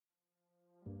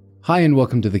Hi, and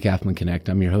welcome to the Kaufman Connect.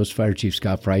 I'm your host, Fire Chief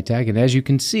Scott Freitag, and as you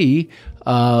can see,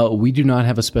 we do not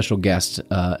have a special guest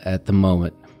at the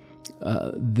moment.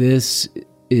 This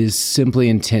is simply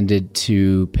intended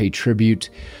to pay tribute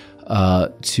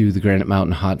to the Granite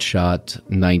Mountain Hotshot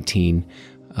 19.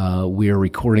 We are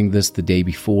recording this the day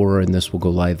before, and this will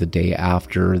go live the day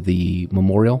after the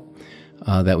memorial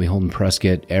that we hold in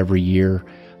Prescott every year.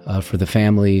 For the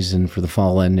families and for the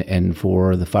fallen and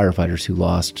for the firefighters who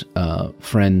lost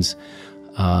friends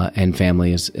and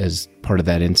family as part of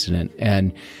that incident.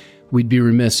 And we'd be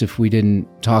remiss if we didn't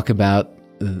talk about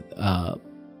the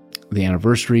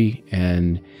anniversary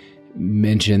and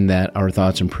mention that our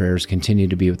thoughts and prayers continue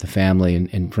to be with the family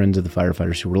and friends of the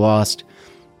firefighters who were lost.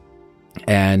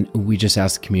 And we just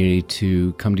ask the community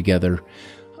to come together,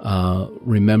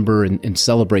 remember and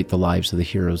celebrate the lives of the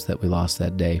heroes that we lost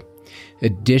that day.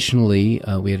 Additionally,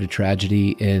 we had a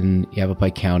tragedy in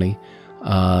Yavapai County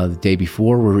the day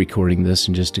before we're recording this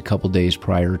and just a couple days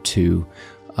prior to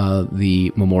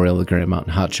the memorial of the Granite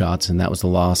Mountain Hotshots, and that was the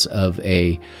loss of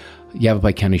a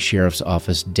Yavapai County Sheriff's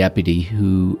Office deputy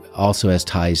who also has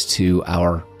ties to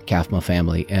our CAFMA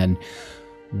family. And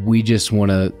we just want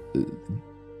to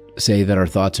say that our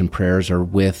thoughts and prayers are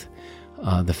with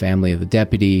the family of the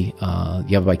deputy,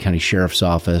 Yavapai County Sheriff's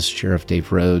Office, Sheriff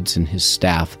Dave Rhodes and his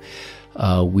staff.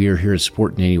 We are here to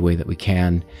support in any way that we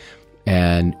can.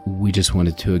 And we just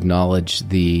wanted to acknowledge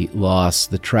the loss,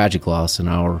 the tragic loss in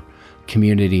our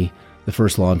community, the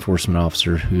first law enforcement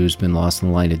officer who's been lost in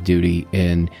the line of duty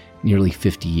in nearly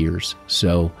 50 years.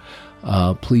 So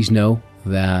please know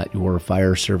that your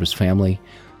fire service family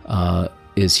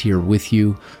is here with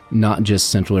you, not just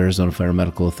Central Arizona Fire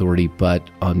Medical Authority, but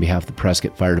on behalf of the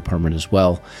Prescott Fire Department as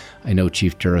well. I know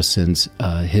Chief Dura sends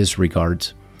his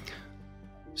regards.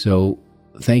 So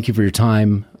thank you for your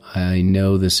time. I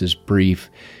know this is brief.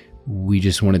 We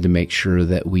just wanted to make sure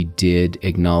that we did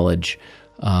acknowledge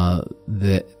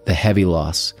the heavy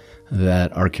loss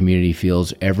that our community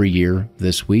feels every year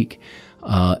this week,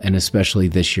 and especially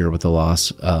this year with the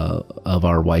loss of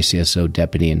our YCSO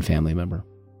deputy and family member.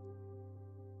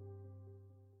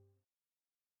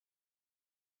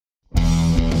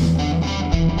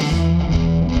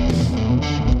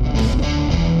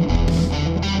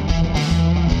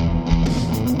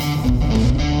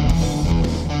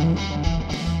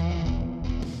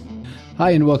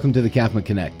 Hi, and welcome to the CAFMA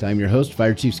Connect. I'm your host,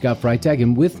 Fire Chief Scott Freitag,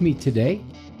 and with me today,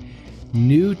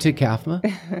 new to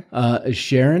CAFMA,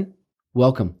 Sharon,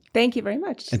 welcome. Thank you very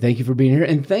much. And thank you for being here,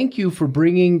 and thank you for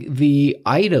bringing the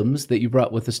items that you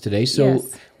brought with us today. So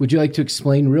yes. Would you like to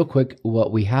explain real quick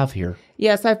what we have here?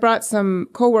 Yes, I've brought some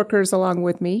coworkers along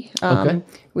with me. Okay.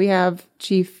 We have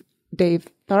Chief Dave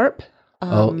Tharp.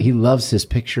 He loves his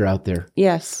picture out there.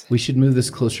 Yes. We should move this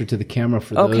closer to the camera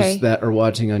for those that are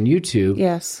watching on YouTube.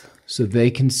 Yes. So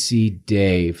they can see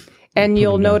Dave. And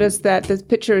you'll notice that this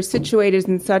picture is situated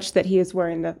in such that he is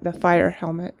wearing the fire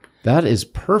helmet. That is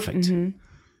perfect. Mm-hmm.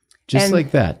 Just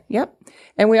like that. Yep.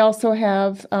 And we also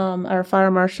have our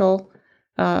fire marshal.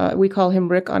 We call him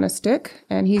Rick on a Stick.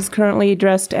 And he's currently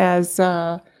dressed as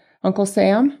Uncle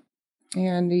Sam.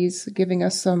 And he's giving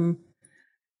us some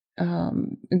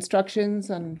instructions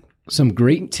on... Some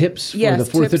great tips for the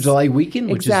 4th of July weekend,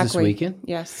 which is this weekend.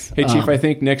 Yes. Hey, Chief, I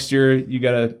think next year you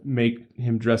got to make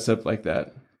him dress up like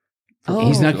that.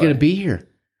 He's not going to be here.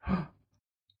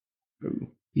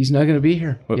 He's not going to be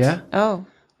here. Whoops.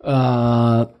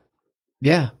 Yeah?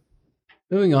 Yeah.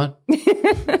 Moving on.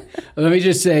 Let me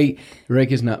just say,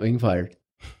 Rick is not being fired.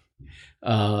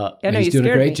 He's doing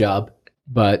a great job,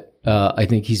 but I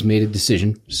think he's made a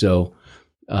decision, so...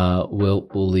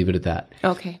 we'll leave it at that.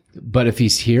 Okay. But if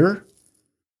he's here,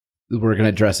 we're going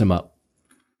to dress him up.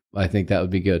 I think that would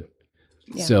be good.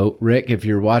 Yeah. So, Rick, if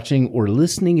you're watching or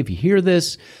listening, if you hear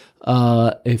this,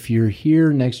 if you're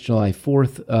here next July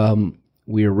 4th,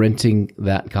 we are renting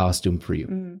that costume for you.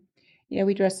 Mm-hmm. Yeah,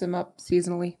 we dress him up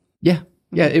seasonally. Yeah.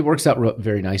 Yeah, it works out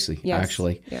very nicely,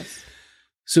 actually. Yes.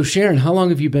 So, Sharon, how long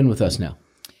have you been with us now?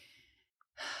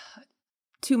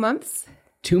 2 months.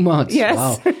 2 months.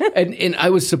 Yes. Wow. And I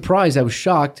was surprised. I was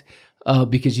shocked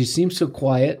because you seem so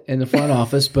quiet in the front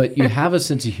office, but you have a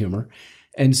sense of humor.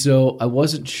 And so I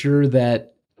wasn't sure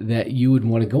that you would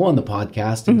want to go on the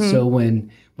podcast. And so when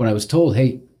I was told,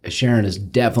 hey, Sharon is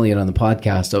definitely in on the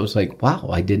podcast, I was like, wow,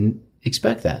 I didn't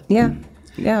expect that. Yeah.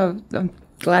 Yeah. I'm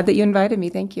glad that you invited me.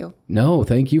 Thank you. No,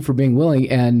 thank you for being willing.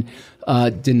 And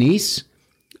Denise,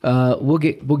 we'll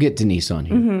get Denise on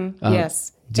here. Mm-hmm.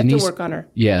 Yes. Denise, have to work on her.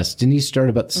 Yes. Denise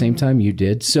started about the same time you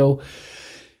did. So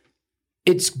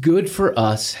it's good for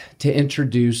us to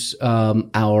introduce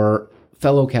our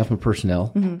fellow CAFMA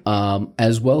personnel,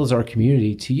 as well as our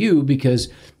community, to you because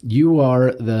you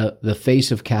are the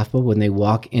face of CAFMA when they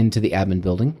walk into the admin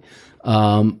building.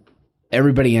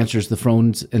 Everybody answers the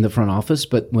phones in the front office,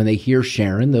 but when they hear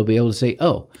Sharon, they'll be able to say,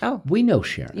 oh, we know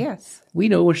Sharon. Yes. We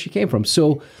know where she came from.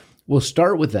 So we'll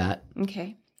start with that.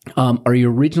 Okay. Are you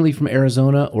originally from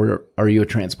Arizona, or are you a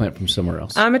transplant from somewhere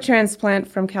else? I'm a transplant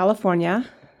from California.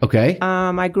 Okay.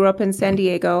 I grew up in San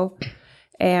Diego,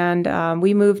 and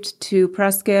we moved to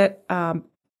Prescott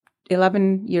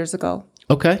 11 years ago.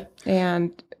 Okay.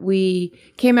 And we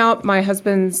came out. My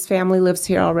husband's family lives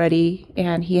here already,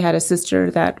 and he had a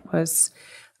sister that was,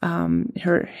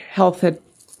 her health had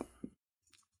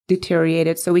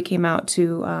deteriorated. So we came out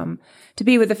to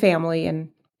be with the family, and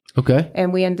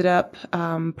we ended up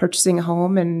purchasing a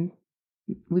home, and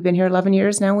we've been here 11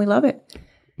 years now. And we love it.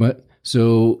 What?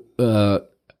 So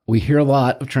we hear a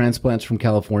lot of transplants from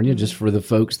California. Just for the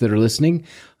folks that are listening,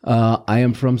 I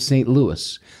am from St.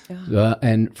 Louis,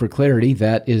 and for clarity,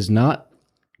 that is not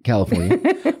California.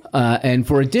 And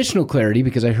for additional clarity,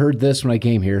 because I heard this when I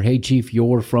came here, hey, Chief,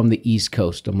 you're from the East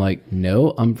Coast. I'm like,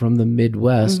 no, I'm from the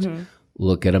Midwest.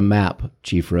 Look at a map,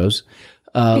 Chief Rose.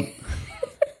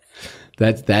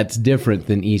 That's different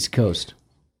than East Coast.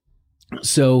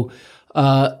 So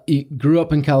you grew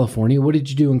up in California. What did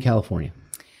you do in California?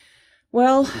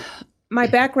 Well, my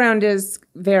background is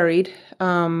varied.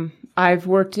 I've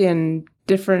worked in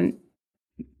different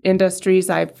industries.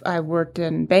 I've worked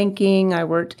in banking. I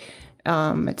worked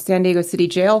at San Diego City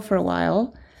Jail for a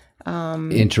while.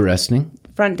 Interesting.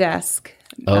 Front desk.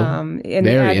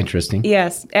 Very interesting.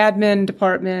 Yes, admin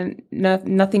department.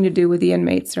 Nothing to do with the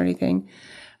inmates or anything.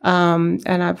 And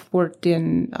I've worked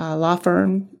in a law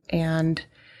firm, and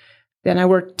then I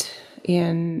worked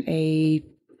in a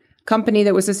company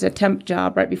that was just a temp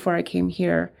job right before I came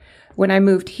here. When I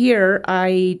moved here,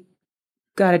 I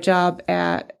got a job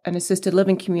at an assisted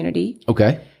living community.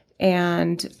 Okay.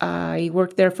 And I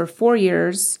worked there for 4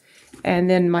 years. And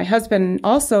then my husband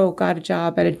also got a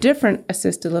job at a different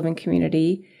assisted living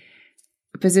community.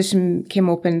 A position came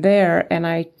open there, and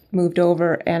I moved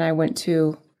over and I went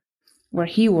to where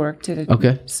he worked.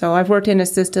 So I've worked in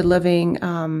assisted living,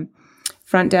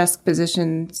 front desk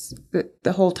positions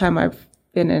the whole time I've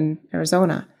been in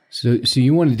Arizona. So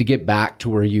you wanted to get back to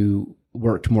where you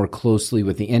worked more closely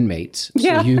with the inmates.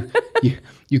 Yeah. So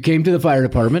you came to the fire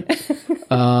department,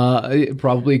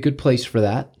 probably a good place for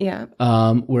that. Yeah.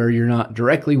 Where you're not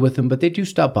directly with them, but they do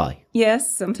stop by.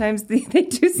 Yes, sometimes they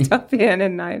do stop in,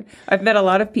 and I've met a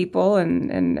lot of people,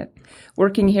 and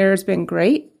working here has been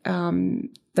great.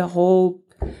 The whole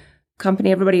company,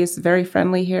 everybody is very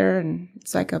friendly here, and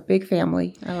it's like a big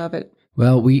family. I love it.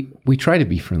 Well, we try to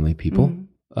be friendly people.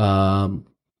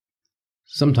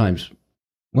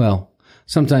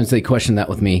 Sometimes they question that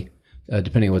with me,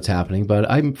 depending on what's happening, but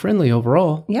I'm friendly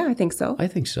overall. Yeah, I think so. I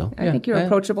think so. I think you're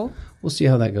approachable. We'll see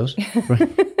how that goes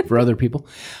for other people.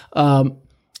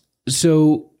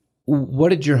 So what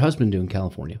did your husband do in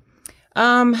California?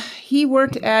 He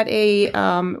worked at he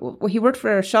worked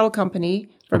for a shuttle company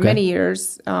for many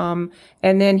years. And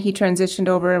then he transitioned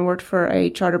over and worked for a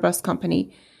charter bus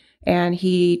company, and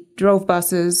he drove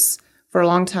buses for a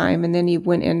long time. And then he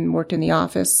went and worked in the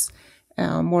office,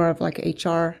 more of like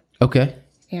HR. Okay.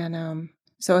 And,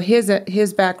 so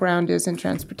his background is in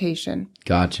transportation.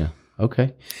 Gotcha.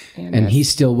 Okay. And he's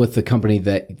still with the company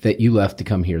that you left to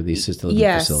come here, the assisted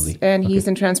living facility. Yes, and he's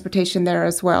in transportation there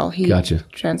as well. He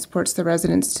transports the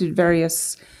residents to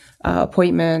various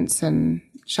appointments and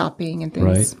shopping and things.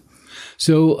 Right.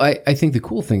 So I think the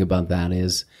cool thing about that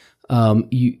is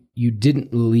you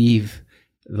didn't leave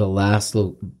the last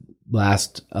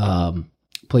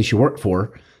place you worked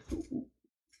for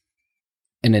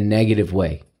in a negative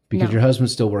way. Because your husband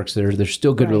still works there. There's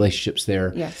still good relationships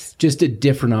there. Yes. Just a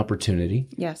different opportunity.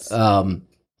 Yes.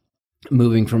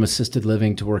 Moving from assisted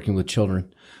living to working with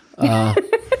children.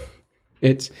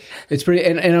 It's pretty,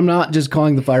 and I'm not just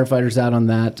calling the firefighters out on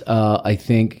that. I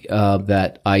think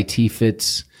that IT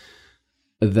fits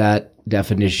that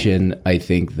definition. I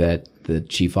think that the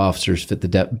chief officers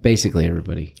fit basically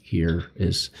everybody here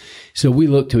is. So we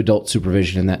look to adult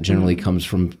supervision, and that generally comes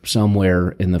from somewhere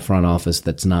in the front office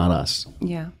that's not us.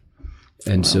 Yeah.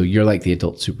 And so you're like the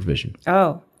adult supervision.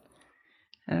 Oh,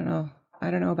 I don't know. I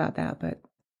don't know about that, but.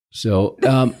 So,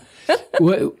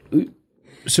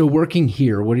 so working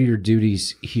here, what are your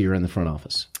duties here in the front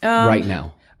office right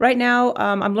now? Right now,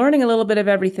 I'm learning a little bit of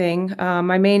everything.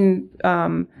 My main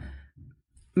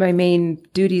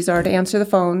duties are to answer the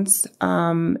phones,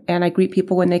 and I greet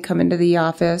people when they come into the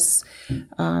office.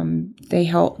 They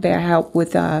help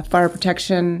with fire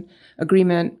protection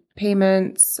agreement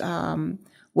payments,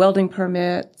 welding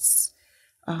permits,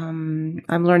 I'm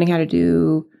learning how to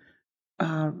do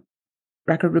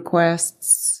record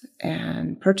requests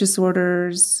and purchase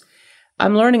orders.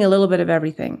 I'm learning a little bit of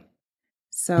everything.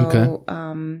 So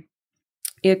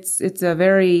it's a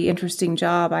very interesting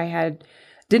job.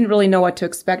 Didn't really know what to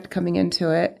expect coming into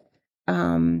it,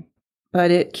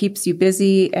 but it keeps you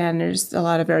busy, and there's a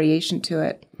lot of variation to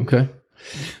it. Okay.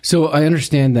 So I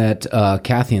understand that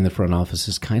Kathy in the front office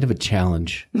is kind of a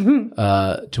challenge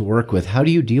to work with. How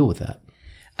do you deal with that?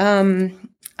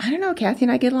 I don't know. Kathy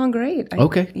and I get along great.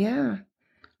 Okay. Yeah.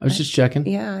 I was just checking.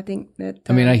 Yeah, I think that.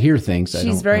 I mean, I hear things.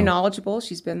 She's very knowledgeable.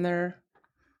 She's been there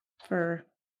for,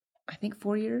 I think,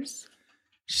 4 years.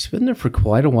 She's been there for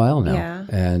quite a while now. Yeah.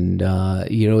 And,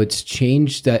 it's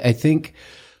changed. I think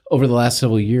over the last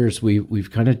several years,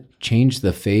 we've kind of changed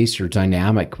the face or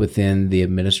dynamic within the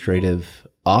administrative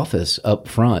office up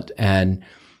front. And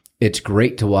it's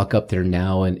great to walk up there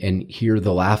now and hear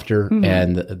the laughter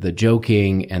and the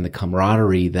joking and the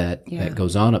camaraderie that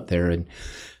goes on up there. And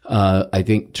I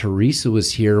think Teresa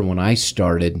was here when I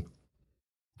started.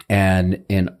 And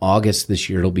in August this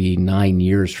year, it'll be 9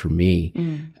 years for me.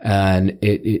 And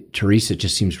Teresa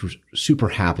just seems super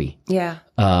happy. Yeah.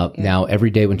 Now,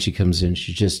 every day when she comes in,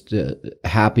 she's just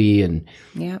happy. And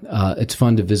it's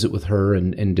fun to visit with her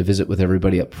and to visit with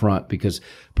everybody up front, because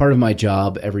part of my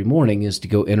job every morning is to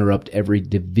go interrupt every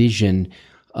division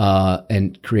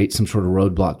and create some sort of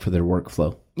roadblock for their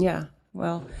workflow. Yeah.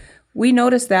 Well, we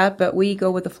notice that, but we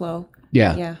go with the flow.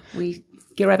 Yeah. Yeah. We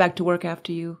get right back to work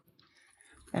after you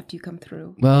come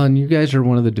through. Well, and you guys are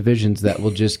one of the divisions that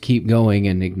will just keep going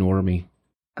and ignore me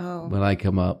Oh. when I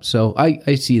come up. So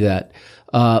I see that.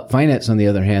 Finance, on the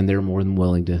other hand, they're more than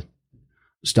willing to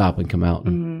stop and come out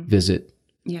and visit.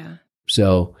 Yeah.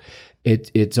 So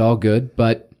it's all good.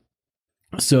 But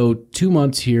so 2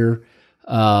 months here,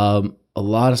 a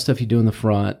lot of stuff you do in the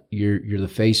front. You're the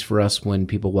face for us when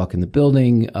people walk in the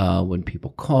building, when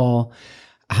people call.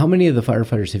 How many of the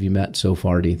firefighters have you met so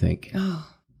far, do you think? Oh,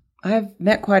 I've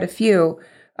met quite a few.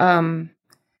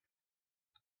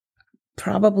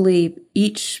 Probably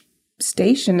each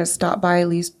station has stopped by at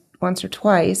least once or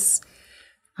twice.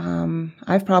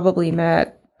 I've probably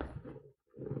met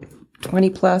 20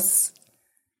 plus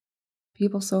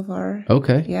people so far.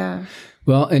 Okay. Yeah.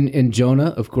 Well, and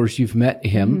Jonah, of course, you've met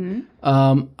him.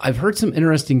 I've heard some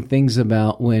interesting things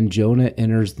about when Jonah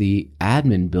enters the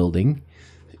admin building,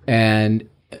 and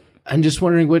I'm just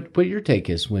wondering what your take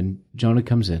is when Jonah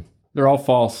comes in. They're all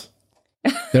false.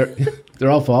 They're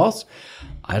all false?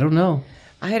 I don't know.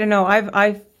 I don't know.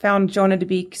 I've found Jonah to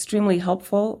be extremely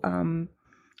helpful,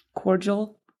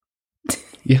 cordial.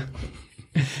 Yeah.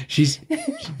 She's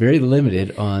very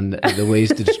limited on the ways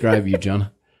to describe you,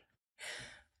 Jonah.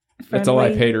 That's all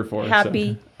I paid her for.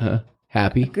 Happy. So.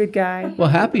 Happy? Good guy. Well,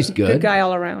 happy's good. Good guy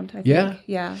all around, I think. Yeah.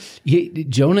 Yeah.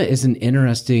 Jonah is an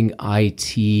interesting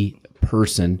IT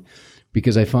person,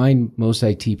 because I find most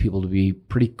IT people to be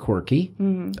pretty quirky.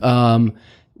 And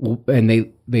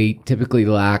they typically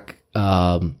lack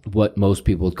what most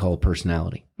people would call a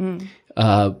personality.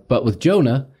 But with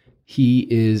Jonah,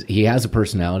 he has a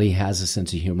personality, he has a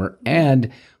sense of humor,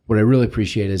 and what I really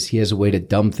appreciate is he has a way to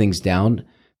dumb things down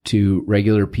to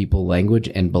regular people language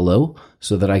and below,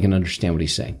 so that I can understand what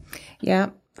he's saying. Yeah.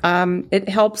 It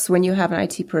helps when you have an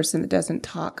IT person that doesn't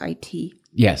talk IT.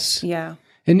 Yes. Yeah.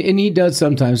 And he does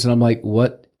sometimes, and I'm like,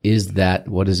 what is that?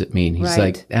 What does it mean? He's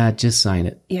Right. like, just sign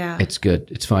it. Yeah. It's good.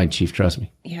 It's fine, Chief. Trust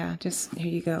me. Yeah. Just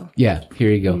here you go. Yeah,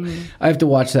 here you go. I have to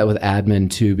watch that with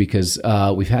admin too, because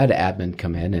we've had admin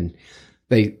come in and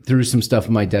they threw some stuff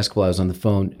on my desk while I was on the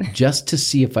phone just to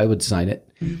see if I would sign it.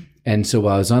 And so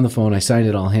while I was on the phone, I signed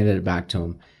it all, handed it back to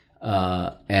him.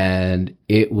 And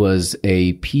it was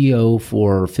a PO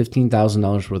for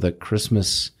 $15,000 worth of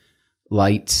Christmas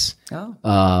lights.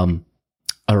 Oh.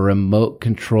 A remote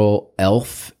control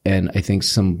elf, and I think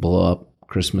some blow up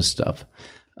Christmas stuff.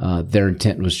 Their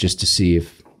intent was just to see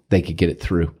if they could get it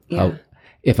through,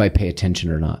 if I pay attention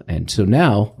or not. And so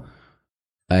now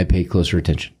I pay closer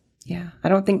attention. Yeah. I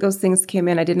don't think those things came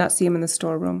in. I did not see them in the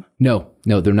storeroom. No,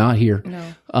 they're not here.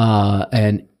 No.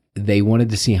 And they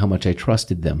wanted to see how much I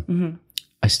trusted them.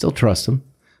 I still trust them,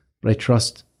 but I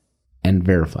trust and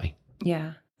verify.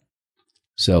 Yeah.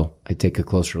 So I take a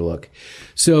closer look.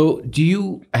 So do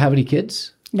you have any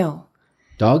kids? No.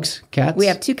 Dogs? Cats? We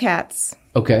have 2 cats.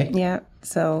 Okay. Yeah.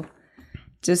 So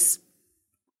just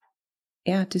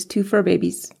 2 fur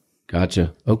babies.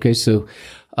 Gotcha. Okay. So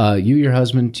you, your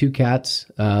husband, 2 cats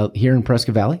here in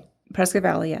Prescott Valley? Prescott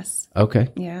Valley, yes. Okay.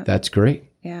 Yeah. That's great.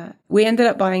 Yeah. We ended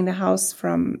up buying the house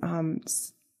from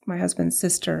my husband's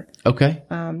sister. Okay.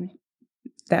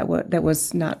 That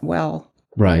was not well.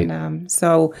 Right. And,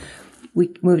 so we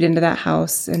moved into that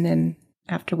house. And then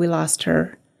after we lost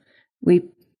her, we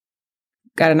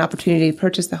got an opportunity to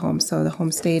purchase the home. So the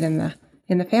home stayed in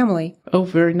the family. Oh,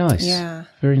 very nice. Yeah.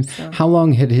 Very. So- How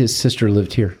long had his sister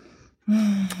lived here?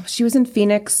 She was in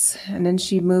Phoenix, and then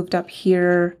she moved up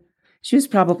here. She was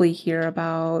probably here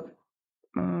about,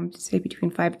 say,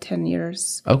 between 5 to 10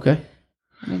 years. Okay.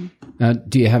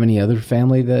 Do you have any other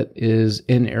family that is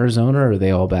in Arizona, or are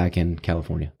they all back in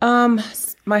California?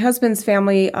 My husband's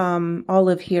family all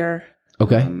live here.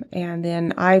 Okay. And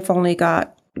then I've only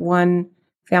got one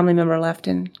family member left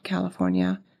in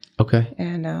California. Okay.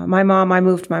 And I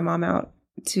moved my mom out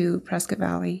to Prescott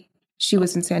Valley. She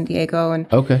was in San Diego.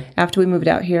 And Okay. after we moved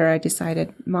out here, I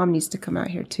decided Mom needs to come out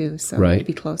here too. So Right. it'd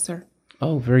be closer.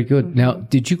 Oh, very good. Now,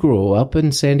 did you grow up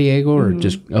in San Diego or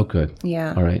just, oh, good.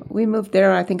 Yeah. All right. We moved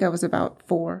there, I think I was about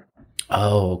 4.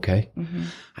 Oh, okay.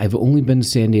 I've only been to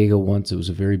San Diego once. It was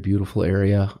a very beautiful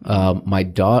area.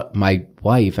 My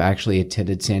wife actually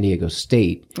attended San Diego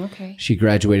State. Okay. She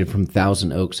graduated from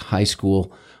Thousand Oaks High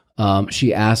School.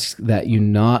 She asks that you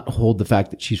not hold the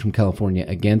fact that she's from California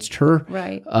against her.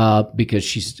 Right. Because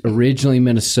she's originally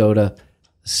Minnesota,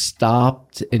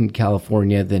 stopped in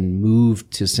California, then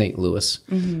moved to St. Louis.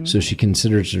 So she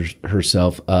considers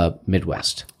herself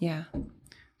Midwest. Yeah.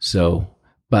 So,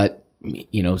 but,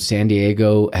 you know, San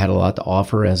Diego had a lot to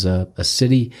offer as a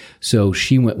city. So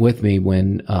she went with me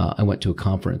when I went to a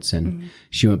conference, and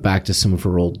she went back to some of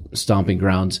her old stomping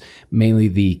grounds, mainly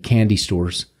the candy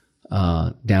stores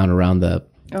down around the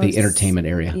entertainment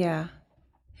area. Yeah.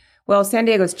 Well, San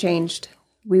Diego's changed.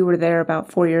 We were there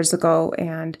about 4 years ago,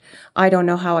 and I don't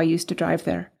know how I used to drive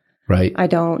there. Right. I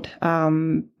don't.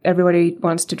 Everybody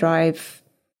wants to drive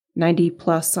 90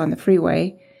 plus on the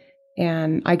freeway.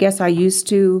 And I guess I used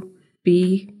to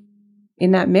be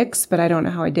in that mix, but I don't know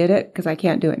how I did it because I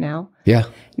can't do it now. Yeah.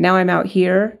 Now I'm out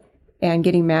here and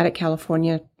getting mad at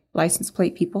California license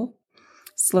plate people.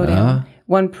 Slow down.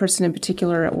 One person in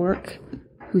particular at work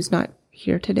who's not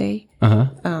here today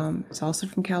is also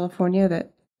from California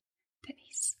that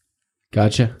Denise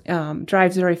Gotcha.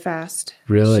 drives very fast.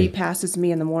 Really? She passes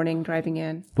me in the morning driving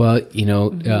in. Well, you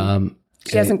know,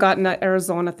 She hasn't gotten that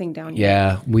Arizona thing down yet.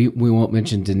 yeah, we won't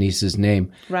mention Denise's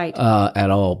name Right.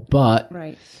 at all, but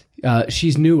Right.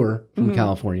 she's newer from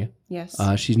California. Yes.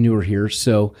 She's newer here,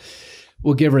 so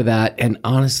we'll give her that. And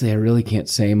honestly, I really can't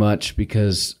say much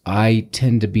because I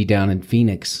tend to be down in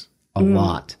Phoenix a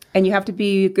lot. And you have to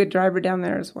be a good driver down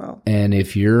there as well. And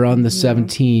if you're on the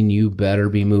 17, you better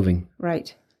be moving.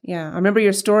 Right. Yeah. I remember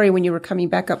your story when you were coming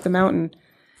back up the mountain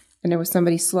and there was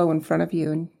somebody slow in front of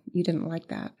you and you didn't like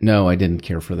that. No, I didn't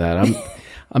care for that.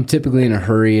 I'm typically in a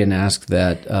hurry and ask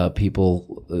that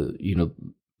people,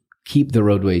 keep the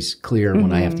roadways clear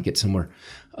when I have to get somewhere.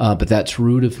 But that's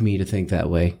rude of me to think that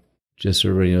way. Just so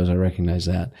everybody knows, I recognize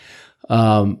that.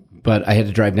 But I had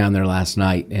to drive down there last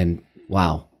night, and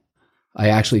wow. I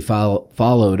actually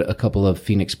followed a couple of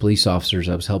Phoenix police officers.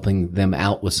 I was helping them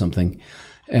out with something,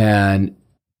 and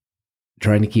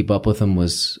trying to keep up with them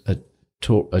was a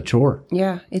chore.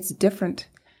 Yeah, it's different.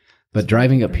 But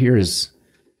driving up here is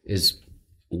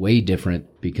way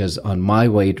different because on my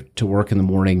way to work in the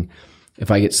morning,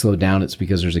 if I get slowed down, it's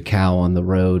because there's a cow on the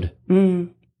road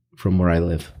from where I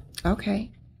live,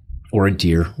 Okay. or a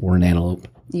deer, or an antelope,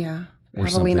 Yeah. or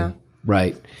Javelina. something.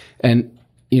 Right, and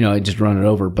I just run it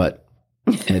over, but.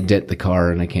 And dent the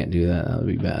car, and I can't do that. That would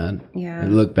be bad. Yeah.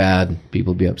 It'd look bad.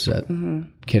 People would be upset.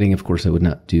 Kidding, of course, I would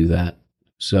not do that.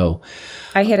 So,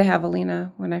 I hit a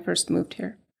javelina when I first moved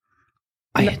here.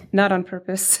 Not on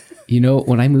purpose.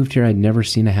 when I moved here, I'd never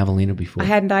seen a javelina before. I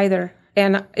hadn't either.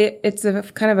 And it's a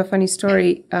kind of a funny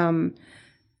story.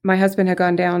 My husband had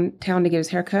gone downtown to get his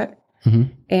hair cut.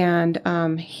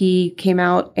 And he came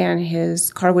out and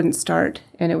his car wouldn't start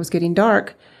and it was getting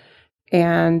dark.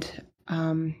 And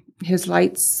his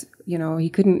lights, he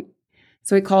couldn't.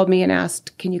 So he called me and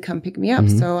asked, can you come pick me up?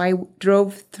 So I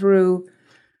drove through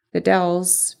the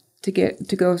Dells to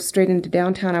go straight into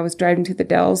downtown. I was driving to the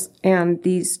Dells and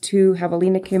these two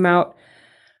javelina came out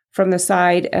from the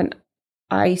side and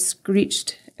I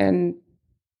screeched and,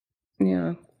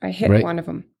 I hit one of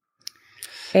them.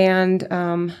 And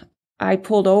I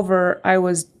pulled over. I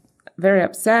was very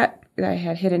upset that I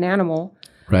had hit an animal.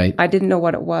 Right. I didn't know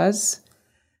what it was.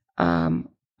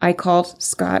 I called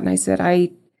Scott and I said,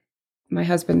 my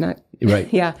husband,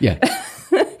 Right. yeah. Yeah.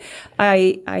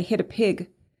 I hit a pig.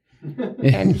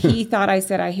 And he thought I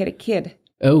said I hit a kid.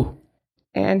 Oh.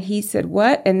 And he said,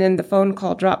 what? And then the phone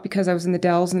call dropped because I was in the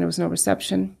Dells and there was no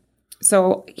reception.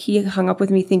 So he hung up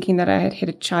with me thinking that I had hit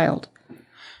a child.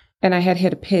 And I had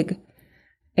hit a pig.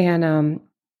 And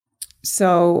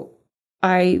so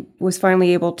I was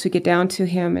finally able to get down to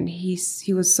him, and he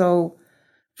was so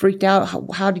freaked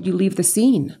out. How did you leave the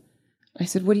scene? I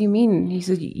said, what do you mean? He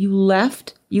said, you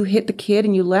left? You hit the kid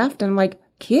and you left? And I'm like,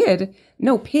 kid?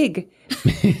 No, pig.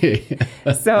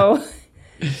 So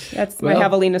that's my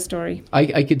javelina story.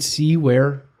 I could see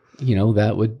where,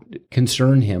 that would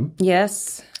concern him.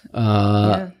 Yes. When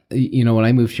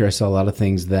I moved here, I saw a lot of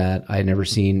things that I had never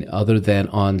seen other than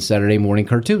on Saturday morning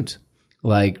cartoons,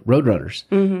 like Roadrunners.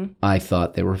 Mm-hmm. I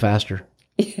thought they were faster.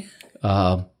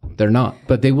 They're not,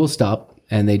 but they will stop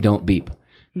and they don't beep,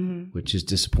 which is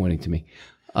disappointing to me.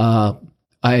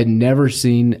 I had never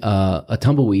seen a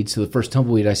tumbleweed. So the first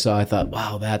tumbleweed I saw, I thought,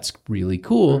 wow, that's really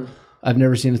cool. I've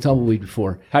never seen a tumbleweed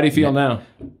before. How do you feel now?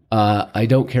 I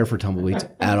don't care for tumbleweeds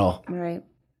at all. Right.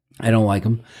 I don't like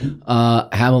them.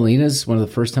 Javelinas, one of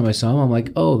the first time I saw them, I'm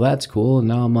like, oh, that's cool. And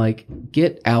now I'm like,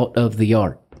 get out of the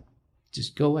yard.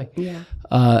 Just go away. Yeah.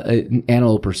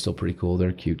 Antelope are still pretty cool.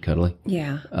 They're cute, cuddly.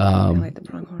 Yeah. I like the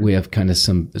pronghorn. We have kind of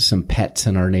some pets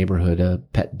in our neighborhood, a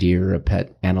pet deer, a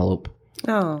pet antelope.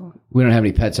 Oh. We don't have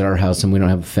any pets at our house, and we don't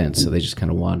have a fence, so they just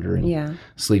kind of wander and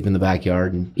sleep in the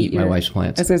backyard and eat my wife's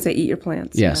plants. I was going to say, eat your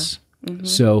plants. Yes. Yeah. Mm-hmm.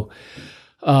 So,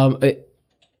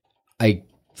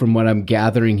 from what I'm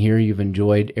gathering here, you've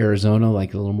enjoyed Arizona,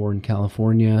 like a little more in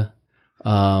California.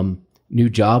 New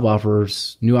job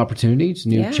offers new opportunities,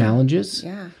 new challenges.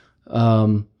 Yeah.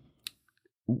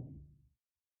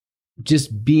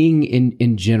 Just being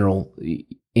in general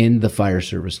in the fire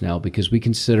service now, because we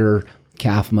consider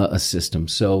CAFMA a system.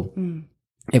 So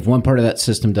if one part of that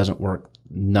system doesn't work,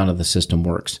 none of the system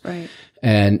works. Right.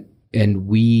 And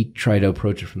we try to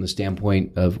approach it from the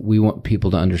standpoint of, we want people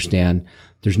to understand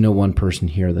there's no one person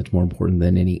here that's more important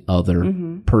than any other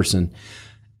person.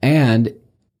 And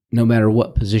no matter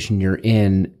what position you're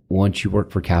in, once you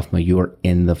work for CAFMA, you are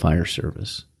in the fire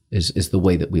service, is the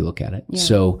way that we look at it. Yeah.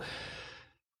 So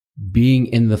being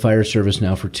in the fire service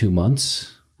now for 2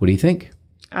 months, what do you think?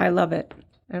 I love it.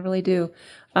 I really do.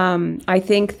 I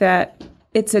think that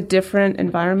it's a different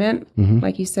environment.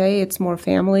 Like you say, it's more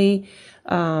family.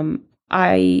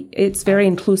 It's very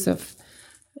inclusive.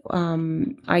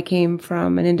 I came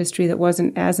from an industry that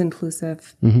wasn't as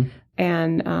inclusive,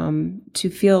 and to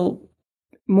feel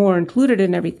more included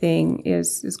in everything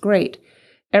is great.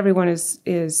 Everyone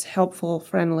is helpful,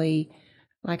 friendly,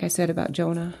 like I said about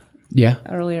Jonah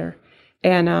earlier.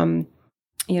 And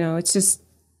it's just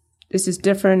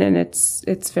different, and it's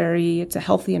a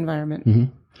healthy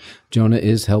environment. Jonah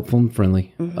is helpful and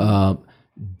friendly.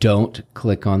 Don't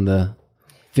click on the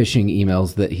phishing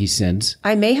emails that he sends.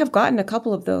 I may have gotten a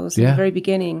couple of those in the very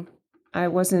beginning. I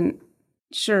wasn't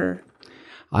sure,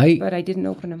 but I didn't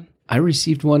open them. I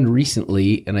received one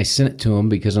recently, and I sent it to him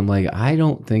because I'm like, I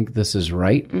don't think this is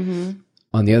right.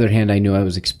 On the other hand, I knew I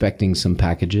was expecting some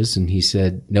packages, and he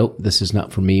said, nope, this is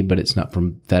not for me, but it's not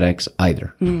from FedEx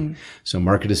either. So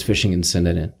mark it as phishing and send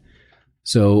it in.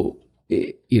 So,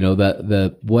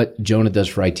 what Jonah does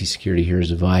for IT security here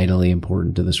is vitally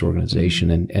important to this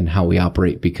organization and how we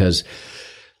operate, because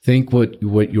think what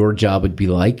your job would be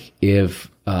like if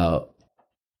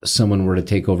someone were to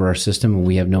take over our system and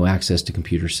we have no access to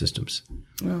computer systems.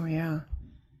 Oh, yeah.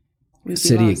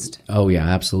 Oh, yeah,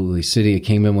 absolutely. City of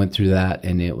Kingman went through that,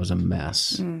 and it was a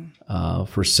mess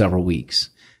for several weeks.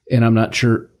 And I'm not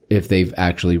sure if they've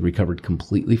actually recovered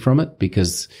completely from it,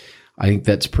 because I think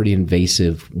that's pretty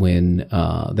invasive when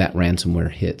that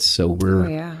ransomware hits. So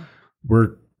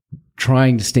we're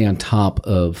trying to stay on top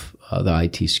of the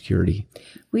IT security.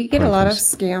 We get a lot of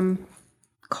scam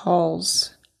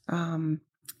calls.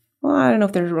 Well, I don't know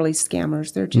if they're really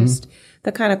scammers. They're just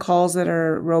the kind of calls that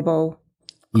are robo calls.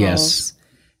 Yes.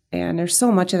 And there's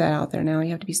so much of that out there now.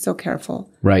 You have to be so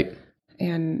careful. Right.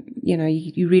 And,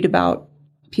 you read about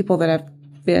people that have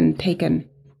been taken.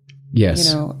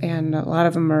 Yes. And a lot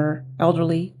of them are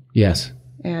elderly. Yes.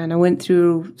 And I went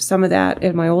through some of that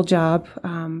at my old job.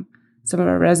 Some of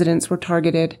our residents were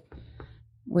targeted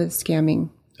with scamming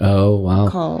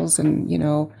calls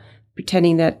and,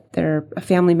 pretending that they're a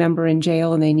family member in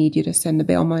jail and they need you to send the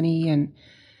bail money and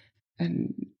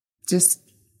just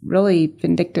really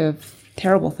vindictive,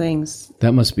 terrible things.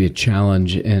 That must be a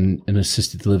challenge in an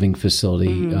assisted living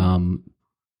facility,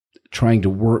 trying to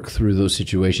work through those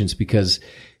situations, because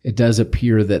it does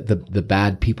appear that the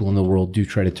bad people in the world do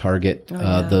try to target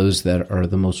those that are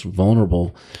the most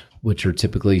vulnerable, which are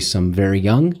typically some very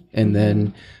young and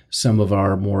then some of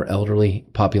our more elderly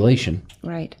population.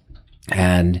 Right.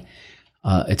 And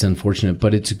it's unfortunate,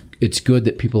 but it's good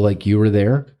that people like you are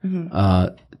there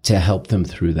to help them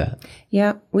through that.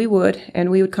 Yeah, we would.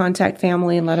 And we would contact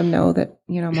family and let them know that,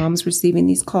 mom's receiving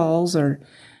these calls or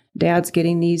dad's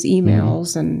getting these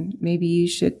emails, and maybe you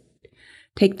should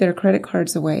take their credit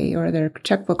cards away or their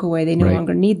checkbook away. They no Right.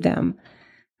 longer need them.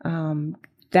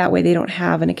 That way they don't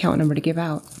have an account number to give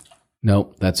out.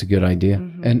 No, that's a good idea.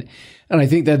 And I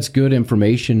think that's good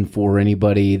information for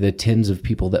anybody, the tens of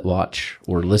people that watch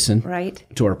or listen Right.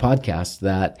 to our podcast,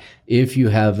 that if you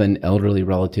have an elderly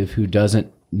relative who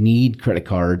doesn't need credit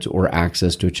cards or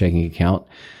access to a checking account,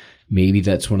 maybe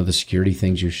that's one of the security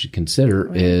things you should consider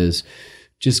is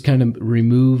just kind of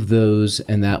remove those.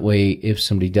 And that way, if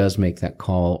somebody does make that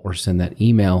call or send that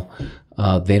email,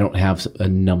 they don't have a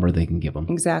number they can give them.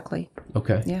 Exactly.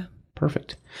 Okay. Yeah.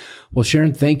 Perfect. Well,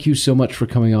 Sharon, thank you so much for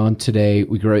coming on today.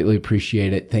 We greatly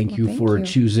appreciate it. Thank you for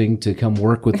choosing to come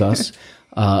work with us.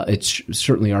 It's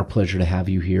certainly our pleasure to have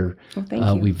you here. Well, thank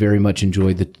you. We very much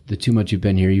enjoyed the 2 months you've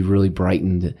been here. You've really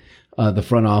brightened the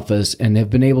front office and have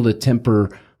been able to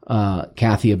temper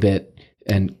Kathy a bit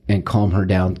and calm her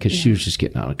down because she was just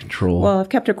getting out of control. Well, I've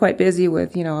kept her quite busy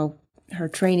with, her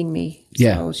training me.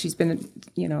 Yeah. So she's been,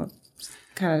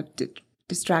 kind of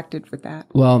distracted with that.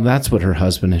 Well, that's what her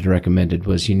husband had recommended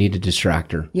was you need to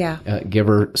distract her. Yeah. Give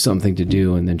her something to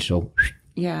do and then she'll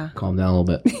Yeah. calm down a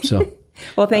little bit. So,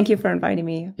 Well, thank you for inviting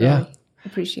me. Yeah. Really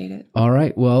appreciate it. all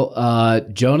right. Well,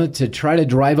 Jonah, to try to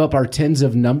drive up our tens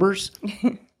of numbers,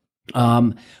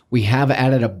 we have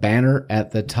added a banner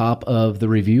at the top of the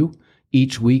review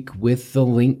each week with the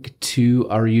link to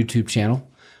our YouTube channel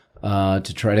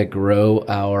to try to grow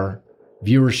our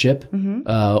viewership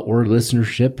or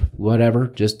listenership, whatever,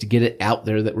 just to get it out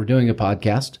there that we're doing a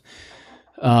podcast.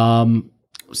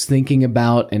 Was thinking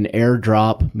about an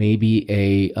airdrop, maybe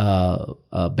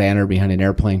a banner behind an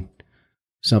airplane,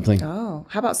 something. Oh,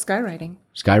 how about skywriting?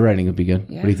 Skywriting would be good.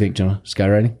 Yeah. What do you think, Jonah?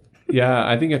 Skywriting? Yeah,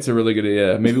 I think it's a really good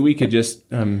idea. Maybe we could just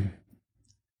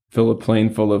fill a plane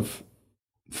full of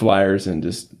flyers and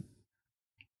just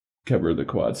cover the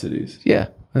Quad Cities. Yeah,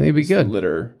 I think it'd be good.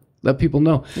 Litter. Let people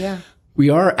know. Yeah. We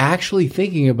are actually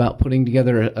thinking about putting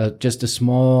together just a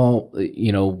small,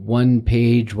 1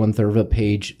 page, 1/3 of a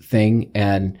page thing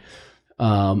and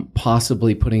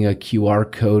possibly putting a QR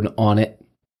code on it.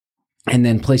 And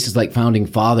then places like Founding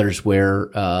Fathers where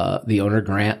the owner,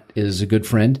 Grant, is a good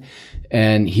friend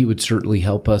and he would certainly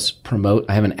help us promote.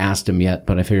 I haven't asked him yet,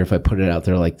 but I figure if I put it out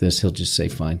there like this, he'll just say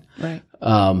fine. Right.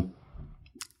 To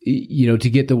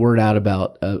get the word out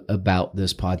about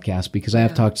this podcast, because I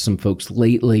have talked to some folks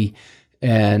lately.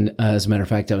 And as a matter of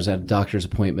fact, I was at a doctor's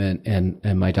appointment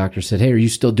and my doctor said, "Hey, are you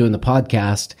still doing the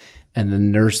podcast?" And the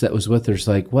nurse that was with her is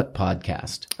like, "What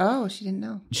podcast?" Oh, she didn't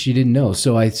know. She didn't know.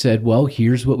 So I said, "Well,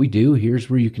 here's what we do. Here's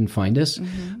where you can find us.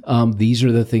 These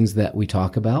are the things that we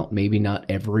talk about. Maybe not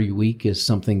every week is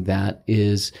something that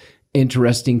is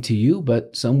interesting to you,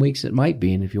 but some weeks it might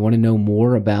be. And if you want to know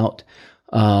more about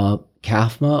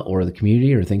CAFMA or the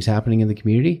community or things happening in the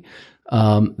community,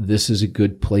 this is a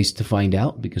good place to find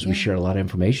out because we share a lot of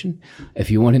information. If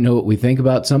you want to know what we think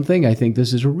about something, I think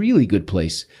this is a really good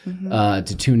place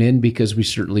to tune in because we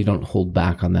certainly don't hold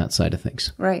back on that side of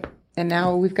things. Right. And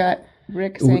now we've got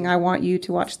Rick saying, "I want you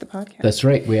to watch the podcast." That's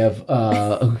right. We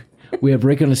have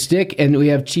Rick on a stick and we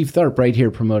have Chief Tharp right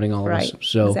here promoting all of Right. us.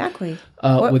 So Exactly.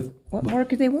 What more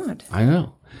could they want? I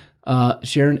know.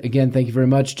 Sharon, again, thank you very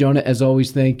much. Jonah, as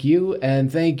always, thank you. And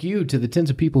thank you to the tens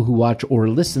of people who watch or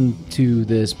listen to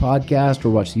this podcast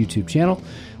or watch the YouTube channel.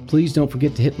 Please don't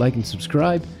forget to hit like and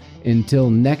subscribe. Until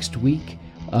next week,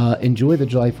 enjoy the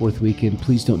July 4th weekend.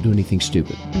 Please don't do anything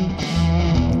stupid.